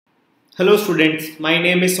Hello students, my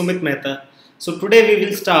name is Sumit Mehta. So today we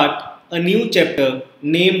will start a new chapter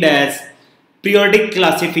named as periodic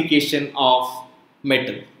classification of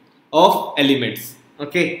metal, of elements.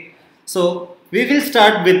 Okay, so we will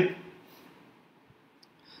start with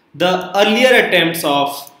the early attempts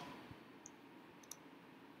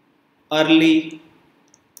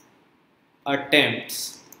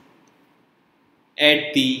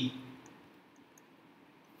at the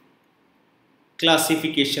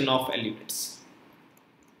classification of elements.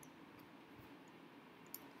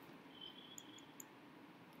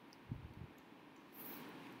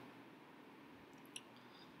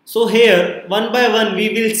 So here one by one we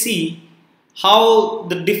will see how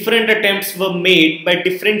the different attempts were made by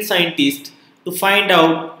different scientists to find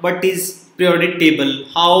out what is periodic table,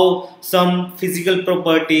 how some physical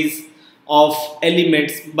properties of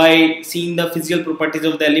elements by seeing the physical properties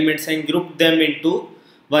of the elements and group them into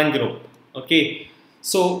one group. Okay,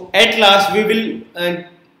 so at last we will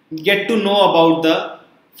get to know about the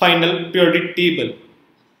final periodic table.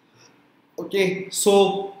 Okay,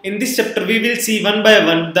 so in this chapter we will see one by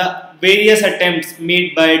one the various attempts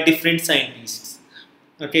made by different scientists.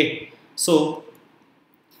 Okay, so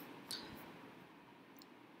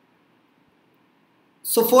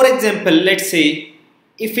for example, let's say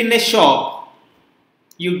if in a shop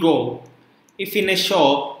you go, if in a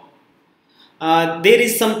shop there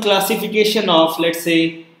is some classification of, let's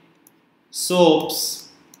say, soaps,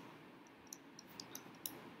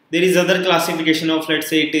 there is other classification of, let's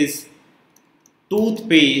say it is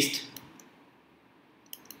toothpaste,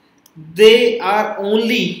 they are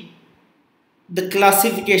only the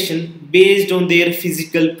classification based on their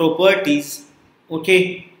physical properties.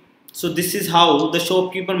 Okay, so this is how the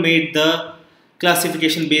shopkeeper made the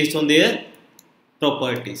classification based on their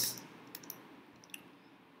properties.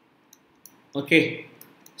 Okay,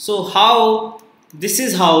 so how this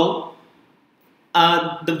is how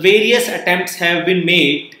the various attempts have been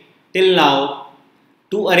made till now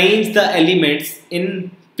to arrange the elements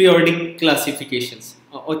in periodic classifications,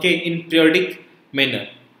 okay, in periodic manner.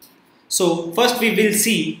 So first we will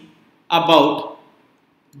see about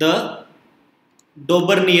the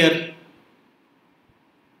Dobereiner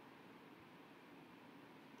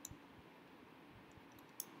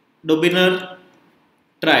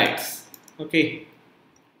triads. Okay,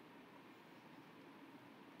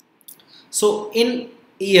 so in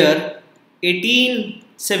year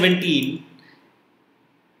 1817,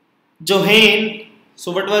 Johann,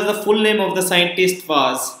 so what was the full name of the scientist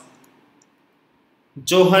was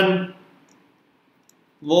Johann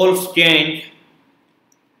Wolfgang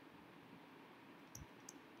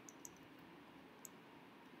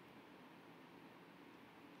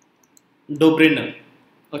Dobereiner.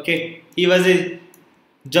 Okay, he was a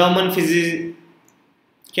German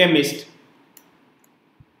chemist,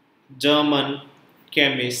 German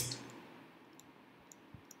chemist.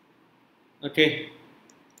 Okay,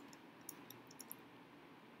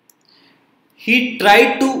 he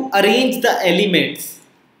tried to arrange the elements,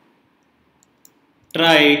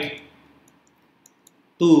 tried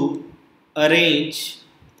to arrange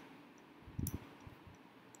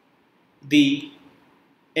the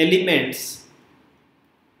elements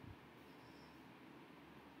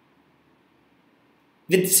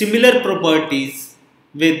with similar properties,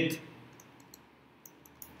 with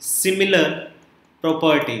similar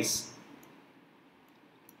properties.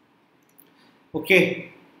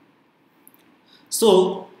 Okay,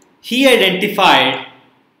 so he identified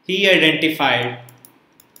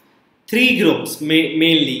three groups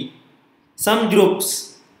mainly. Some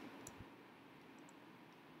groups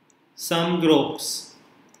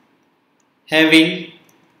having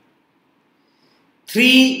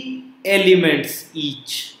three elements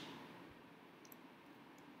each.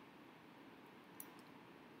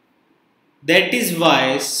 That is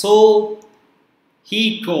why so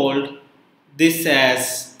he called this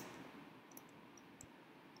as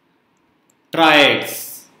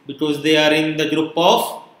triads, because they are in the group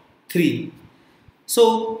of three.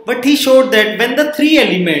 So, but he showed that when the three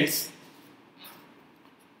elements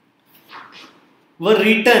were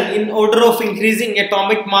written in order of increasing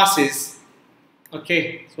atomic masses,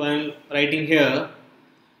 okay, so I am writing here.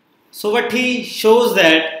 So what he shows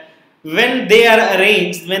that when they are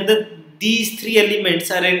arranged, when these three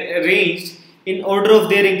elements are arranged in order of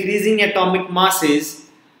their increasing atomic masses,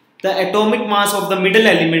 the atomic mass of the middle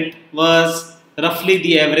element was roughly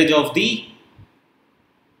the average of the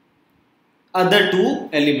other two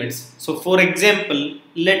elements. So for example,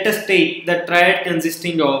 let us take the triad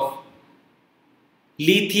consisting of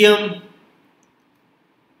lithium,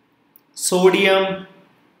 sodium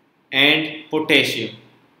and potassium.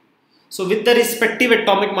 So with the respective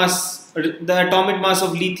atomic mass the atomic mass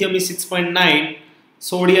of lithium is 6.9,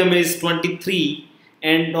 sodium is 23,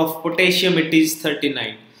 and of potassium it is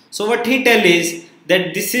 39. So what he tell is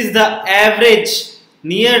that this is the average,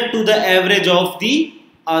 near to the average of the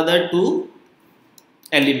other two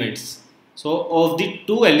elements. So of the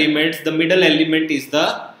two elements, the middle element is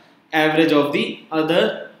the average of the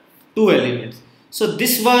other two elements. So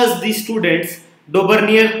this was the students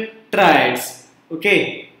Dobereiner triads.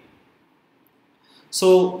 Okay.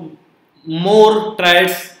 So more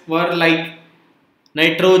triads were like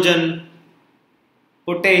nitrogen,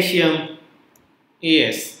 potassium,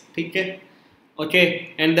 yes, okay,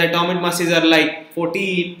 okay, and the atomic masses are like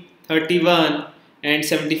 14, 31 and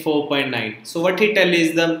 74.9. So what he tell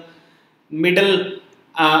is the middle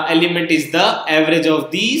element is the average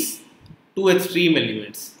of these two extreme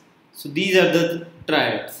elements. So these are the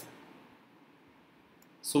triads.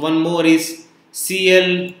 So one more is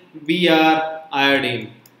Cl, Br,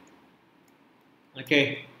 iodine.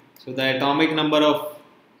 Okay, so the atomic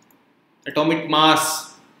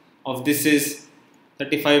mass of this is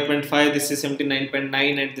 35.5, this is 79.9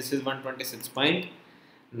 and this is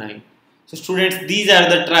 126.9. So students, these are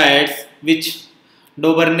the triads which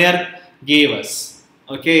Dobereiner gave us.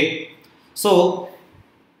 Okay, so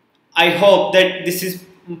I hope that this is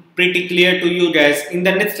pretty clear to you guys. In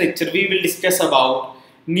the next lecture we will discuss about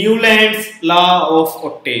Newland's law of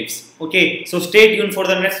octaves. Okay, so stay tuned for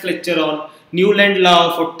the next lecture on Newland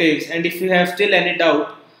law of octaves, and if you have still any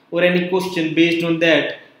doubt or any question based on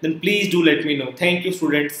that, then please do let me know. Thank you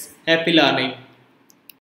students. Happy learning.